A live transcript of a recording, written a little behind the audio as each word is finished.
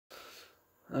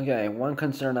Okay, one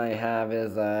concern I have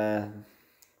is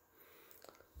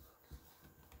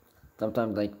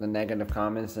sometimes like the negative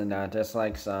comments and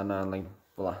dislikes on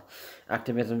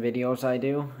activism videos I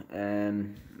do,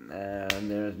 and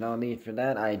there's no need for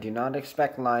that. I do not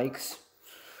expect likes.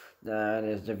 That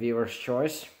is the viewer's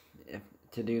choice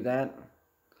to do that.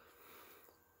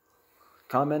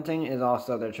 Commenting is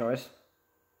also their choice.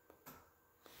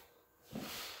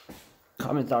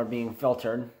 Comments are being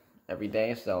filtered every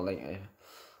day, so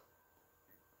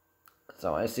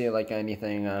I see like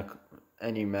anything,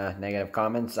 any negative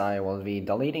comments, I will be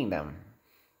deleting them.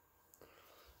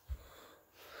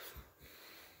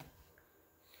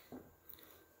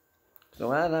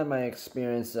 So I had my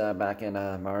experience back in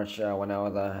March when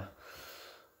I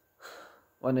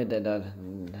did a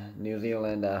New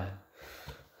Zealand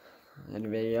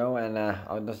video, and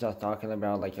I was just talking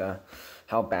about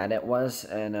how bad it was,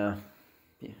 and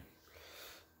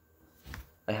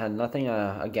I had nothing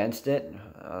against it.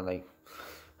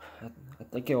 I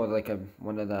think it was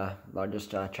one of the largest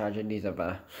tragedies of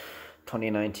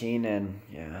 2019, and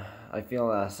yeah, I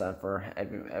feel sad for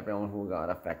everyone who got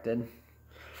affected.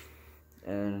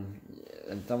 And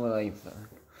someone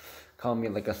called me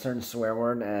a certain swear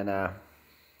word, and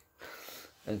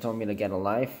told me to get a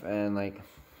life, and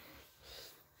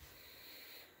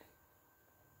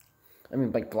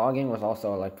blogging was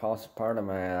also part of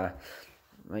my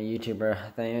my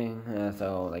YouTuber thing.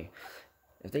 So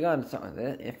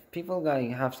if people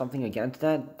have something against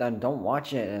that, then don't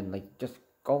watch it, and just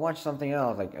go watch something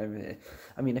else.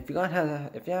 If you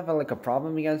have a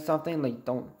problem against something,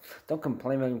 don't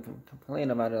complain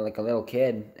about it like a little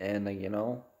kid, and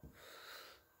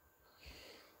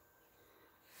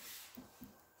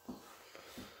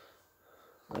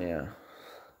yeah.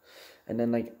 And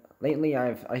then lately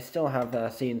I still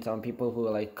have seen some people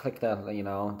who click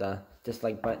the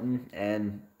dislike button,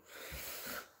 and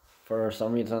for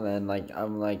some reason, and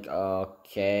I'm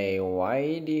okay,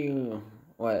 why do you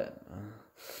what?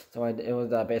 So it was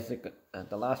basic.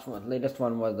 The latest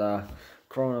one was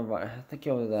coronavirus. I think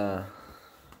it was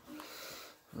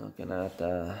looking at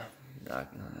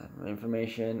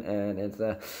information, and it's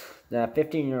the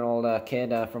 15-year-old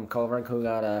kid from Coburg who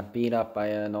got beat up by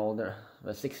a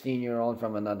 16-year-old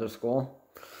from another school.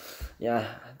 Yeah,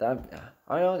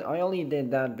 I only did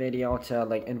that video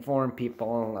to inform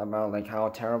people about how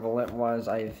terrible it was.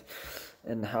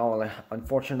 And how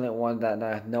unfortunate it was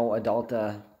that no adult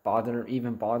bothered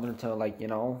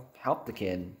to help the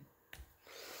kid.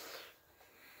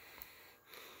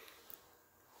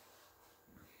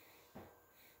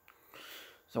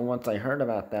 So once I heard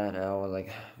about that, I was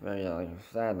very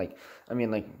sad.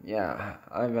 Yeah,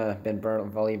 I've been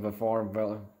bullied before,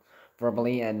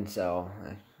 verbally, and so.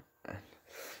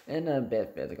 And a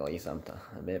bit physically, sometimes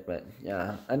a bit, but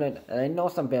yeah, I know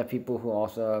some bad people who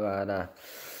also got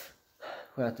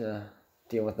who have to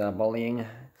deal with bullying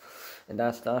and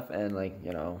that stuff, and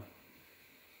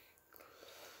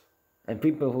and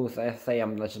people who say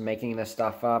I'm just making this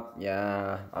stuff up.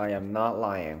 Yeah, I am not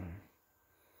lying.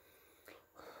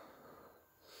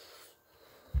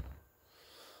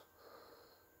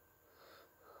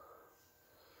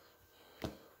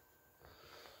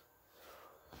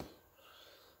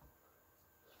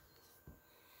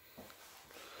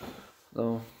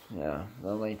 So yeah,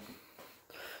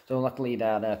 so luckily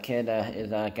that kid is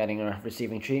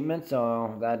receiving treatment,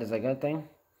 so that is a good thing.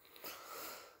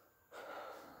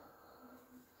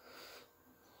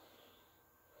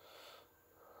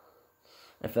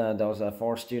 If those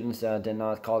 4 students did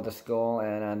not call the school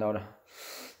and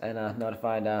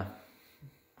notified the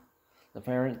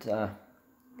parent, the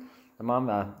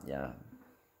mom, yeah.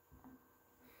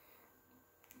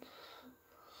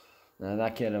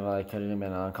 That kid could have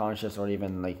been unconscious or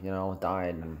even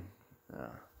died. And,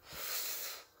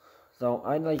 so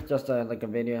I'd just a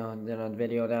video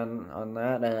down on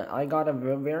that. I got a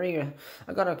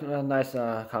nice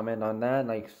comment on that,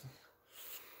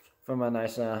 from a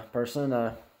nice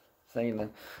person saying that,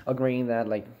 agreeing that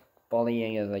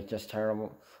bullying is just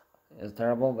terrible, but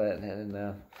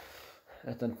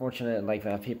it's unfortunate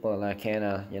people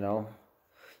can't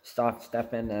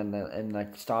step in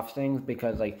and stop things,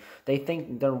 because they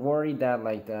think, they're worried that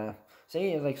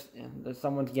say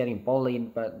someone's getting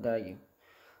bullied, but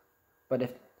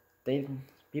if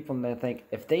people may think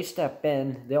if they step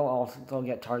in, they'll also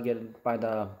get targeted by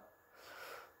the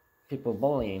people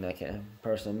bullying that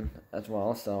person as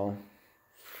well. So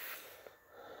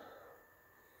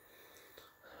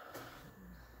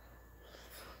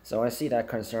I see that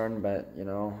concern, but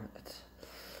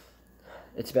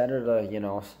it's better to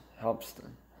help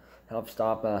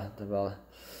stop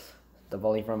the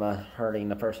bully from hurting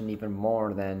the person even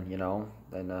more than, you know,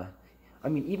 than I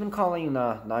mean, even calling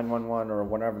 911 or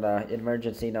whatever the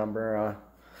emergency number,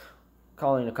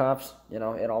 calling the cops, you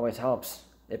know, it always helps.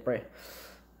 I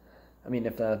mean,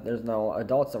 if there's no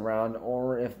adults around,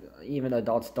 or if even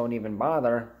adults don't even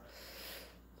bother,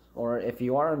 or if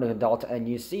you are an adult and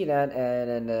you see that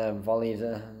and the bully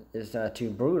is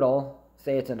too brutal,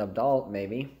 say it's an adult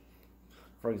maybe,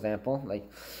 for example, like,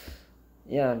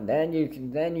 yeah, then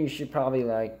you should probably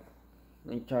like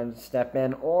try to step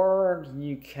in, or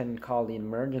you can call the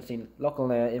local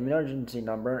emergency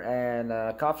number, and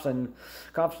cops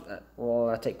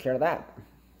will take care of that.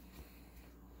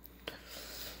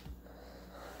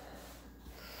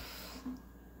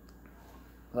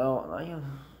 So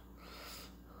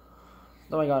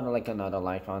I got like another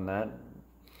like on that.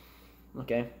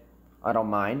 Okay, I don't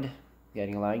mind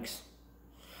getting likes.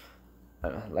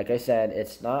 Like I said,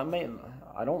 it's not me.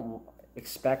 I don't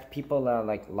expect people to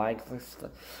like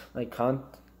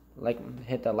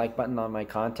hit the like button on my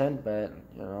content, but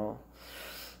you know,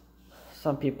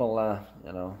 some people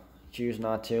you know, choose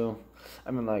not to.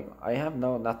 I mean, like, I have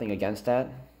nothing against that,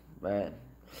 but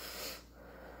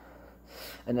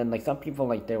and then like some people,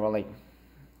 like, they were like,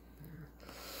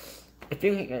 if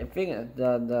you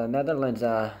the Netherlands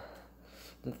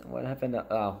what happened?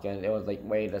 Oh, okay, it was like,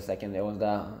 wait a second, it was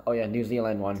the New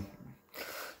Zealand one.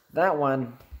 That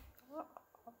one,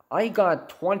 I got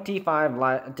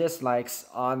 25 dislikes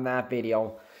on that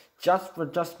video just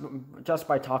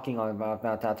by talking about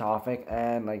that topic,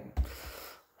 and like,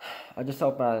 I just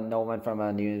hope no one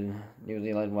from New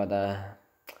Zealand was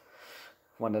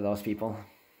one of those people.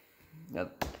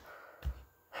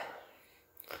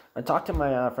 I talked to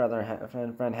my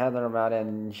friend Heather about it,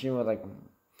 and she was like,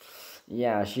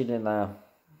 yeah, she didn't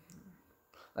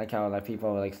like how like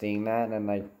people were like seeing that, and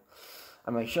like,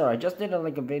 I'm like, sure, I just did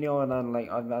like a video and then like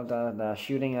about the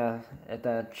shooting at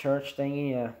the church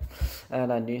thingy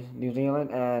at New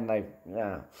Zealand, and like,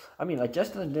 yeah, I mean, I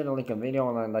just did like a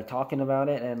video and like talking about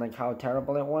it and like how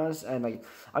terrible it was, and like,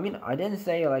 I mean, I didn't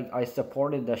say like I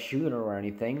supported the shooter or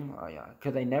anything,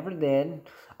 because I never did.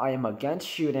 I am against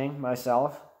shooting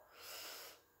myself,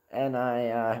 and I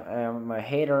am a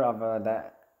hater of the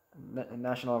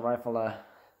National Rifle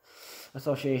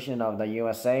Association of the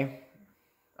USA.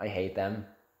 I hate them,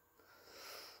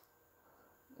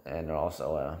 and they're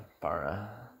also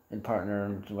in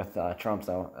partner with Trump,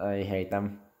 so I hate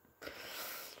them.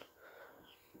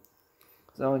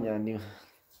 So yeah,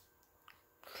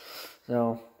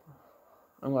 so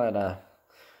I'm glad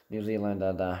New Zealand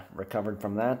had recovered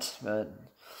from that, but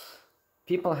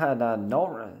people had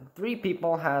three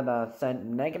people had sent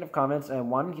negative comments, and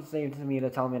one said to me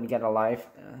to tell me to get a life.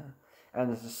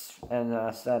 And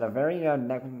said a very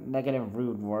negative,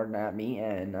 rude word at me,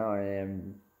 and I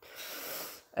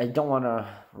don't want to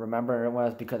remember it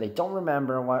was, because I don't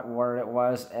remember what word it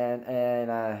was, and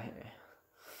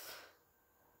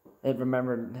it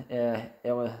remembered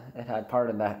it had part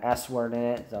of the S word in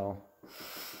it, so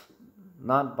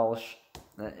not bullshit,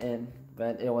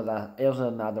 but it was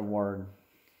another word,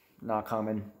 not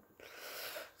common,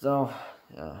 so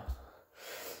yeah.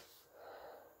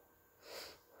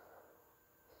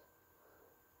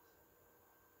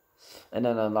 And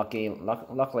then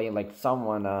luckily, like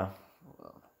someone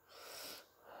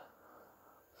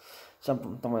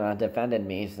defended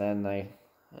me,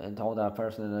 and told that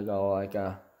person to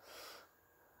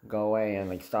go away and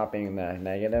like stop being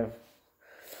negative.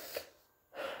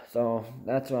 So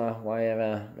that's why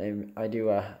I do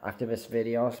activist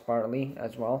videos partly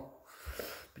as well,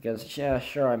 because yeah,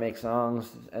 sure, I make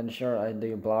songs, and sure, I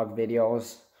do blog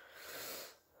videos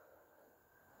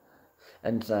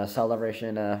and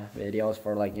celebration videos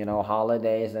for, like, you know,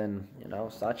 holidays and, you know,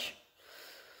 such,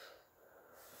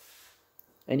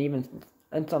 and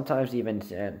sometimes even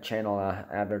channel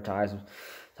advertisements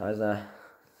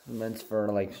for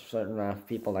like certain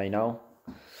people I know.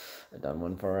 I've done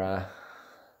one for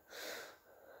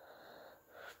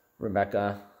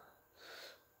Rebecca,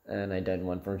 and I did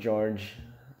one for George,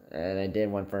 and I did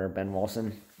one for Ben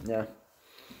Wilson. Yeah,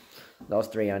 those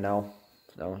three I know,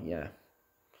 so yeah.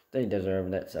 They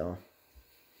deserved it, so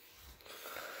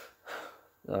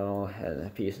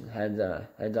heads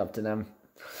up to them.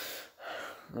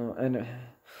 And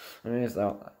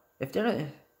so if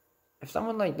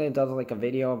someone like they does like a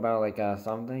video about like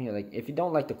something, like, if you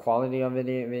don't like the quality of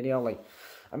video, like,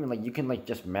 I mean, like, you can like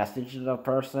just message the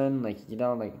person, like, you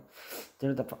know, like,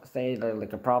 there's say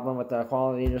like a problem with the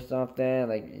quality or something,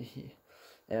 like.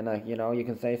 And you know, you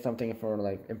can say something for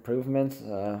like improvements.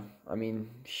 I mean,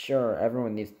 sure,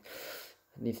 everyone needs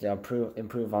to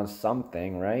improve on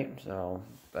something, right? So,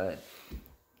 but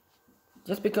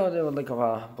just because it was like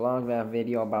a blog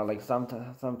video about like some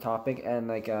topic and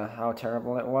like how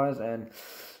terrible it was, and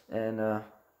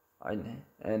I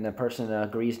and the person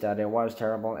agrees that it was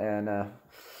terrible, and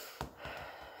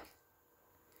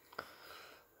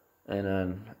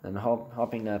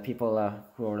hoping that people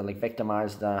who are like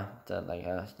victimized to like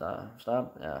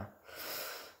stop.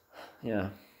 Yeah.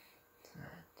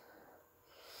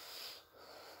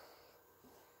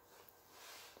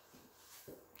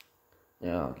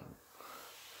 Yeah.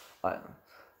 I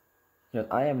Cause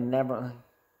I have never,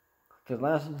 cause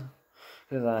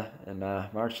in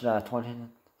March 20,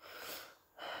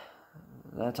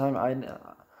 that time I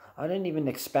didn't even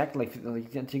expect like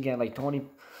to get like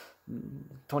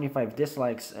 25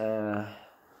 dislikes on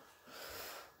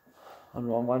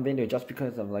one video just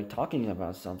because of like talking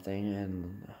about something,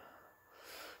 and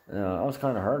I was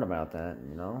kind of hurt about that,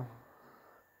 you know.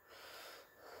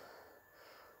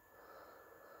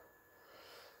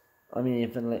 I mean,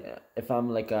 if I'm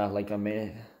like a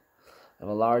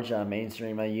large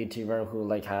mainstream YouTuber who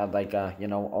like had like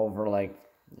over like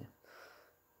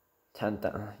 10,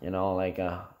 like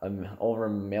over a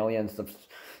million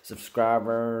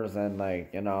subscribers, and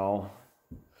like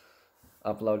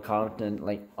upload content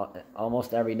like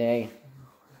almost every day.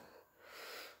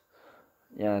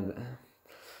 Yeah,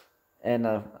 and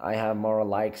I have more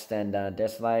likes than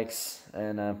dislikes,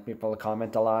 and people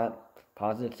comment a lot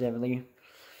positively,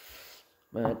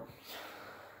 but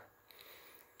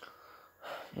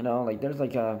like there's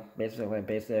like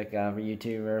basic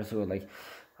YouTubers who like,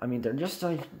 I mean, they're just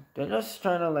trying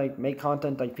to like make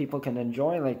content like people can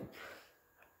enjoy. Like,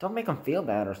 don't make them feel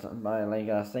bad or something by like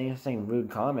saying rude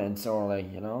comments, or like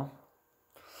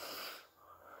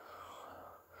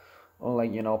or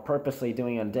like purposely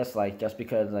doing a dislike just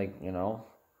because like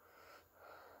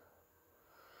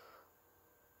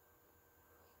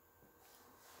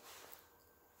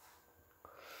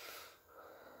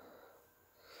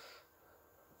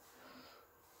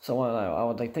So I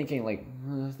was like thinking like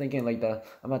the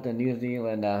about the New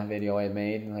Zealand video I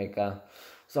made, like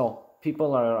so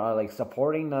people are like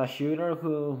supporting the shooter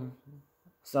who,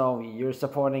 so you're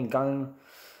supporting gun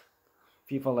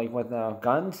people like with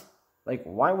guns, like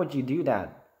why would you do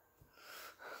that?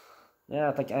 Yeah,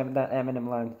 it's like that Eminem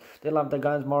line, they love the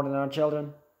guns more than our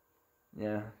children.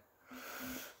 Yeah,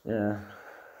 yeah,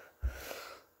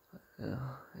 yeah.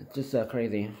 It's just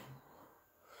crazy.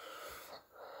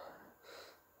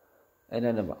 And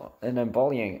then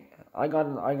bullying. I got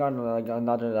like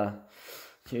another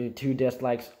two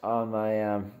dislikes on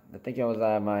my I think it was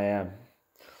my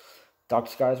Dark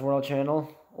Skies World channel,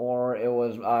 or it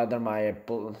was either my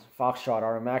Foxtrot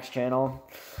or Max channel,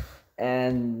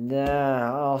 and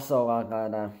also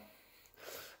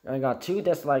I got two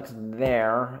dislikes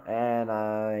there, and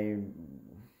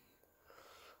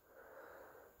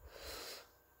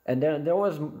then there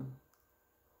was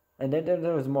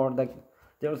there was more, like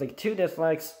there was like two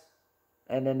dislikes,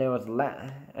 and then there was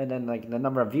and then like the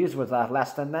number of views was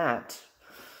less than that.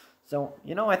 So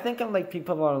I think I'm like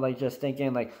people are like just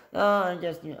thinking like, oh, I'm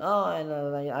just like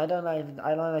I don't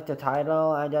like the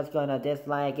title, I'm just gonna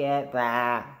dislike it,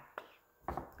 blah,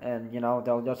 and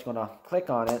they're just gonna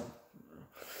click on it,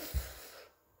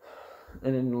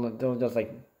 and then they'll just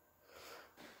like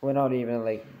without even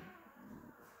like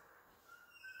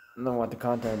know what the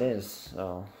content is.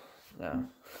 So yeah,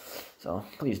 so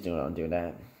please don't do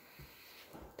that.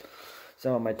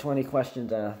 So my 20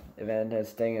 questions event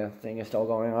thing is still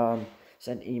going on.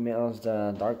 Sent emails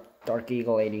to Dark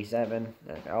Eagle 87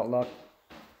 at Outlook.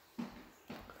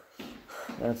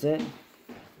 That's it.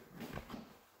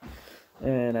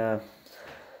 And I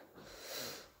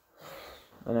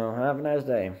don't know. Have a nice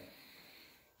day.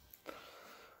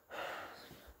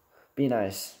 Be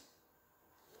nice.